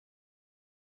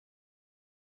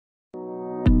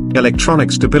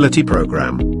Electronic Stability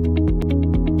Program.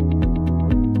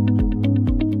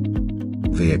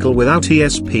 Vehicle without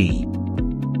ESP.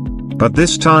 But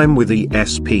this time with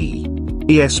ESP.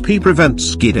 ESP prevents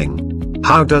skidding.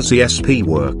 How does ESP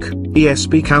work?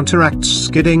 ESP counteracts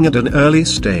skidding at an early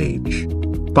stage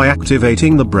by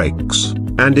activating the brakes,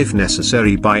 and if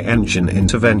necessary by engine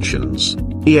interventions.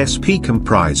 ESP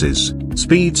comprises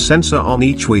speed sensor on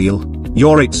each wheel,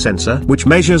 yaw rate sensor which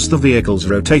measures the vehicle's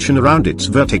rotation around its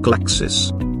vertical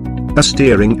axis, a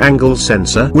steering angle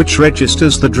sensor which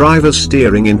registers the driver's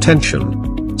steering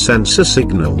intention, sensor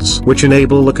signals which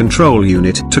enable the control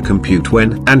unit to compute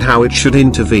when and how it should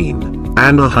intervene,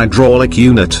 and a hydraulic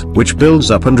unit which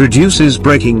builds up and reduces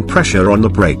braking pressure on the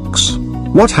brakes.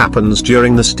 What happens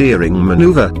during the steering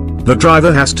maneuver? The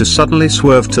driver has to suddenly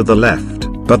swerve to the left,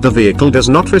 but the vehicle does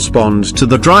not respond to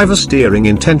the driver's steering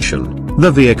intention. The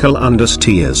vehicle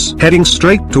understeers, heading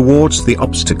straight towards the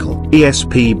obstacle.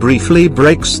 ESP briefly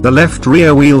brakes the left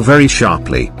rear wheel very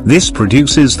sharply. This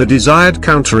produces the desired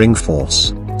countering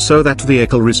force, so that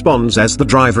vehicle responds as the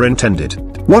driver intended.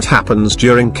 What happens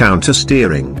during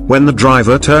counter-steering? When the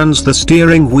driver turns the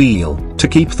steering wheel to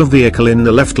keep the vehicle in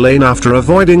the left lane after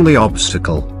avoiding the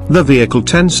obstacle, the vehicle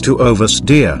tends to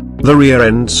oversteer, the rear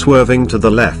end swerving to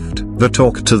the left. The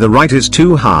torque to the right is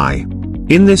too high.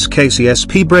 In this case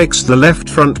ESP brakes the left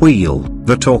front wheel,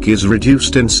 the torque is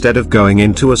reduced instead of going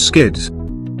into a skid.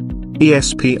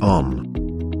 ESP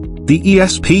on. The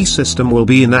ESP system will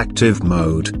be in active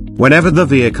mode whenever the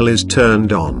vehicle is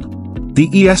turned on. The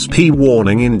ESP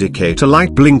warning indicator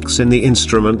light blinks in the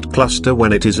instrument cluster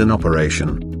when it is in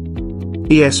operation.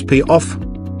 ESP off.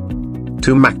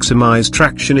 To maximize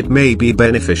traction it may be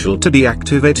beneficial to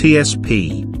deactivate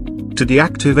ESP. To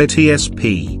deactivate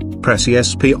ESP, press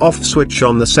ESP off switch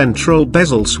on the central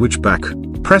bezel switchback.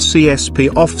 Press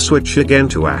ESP off switch again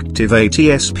to activate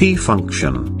ESP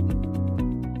function.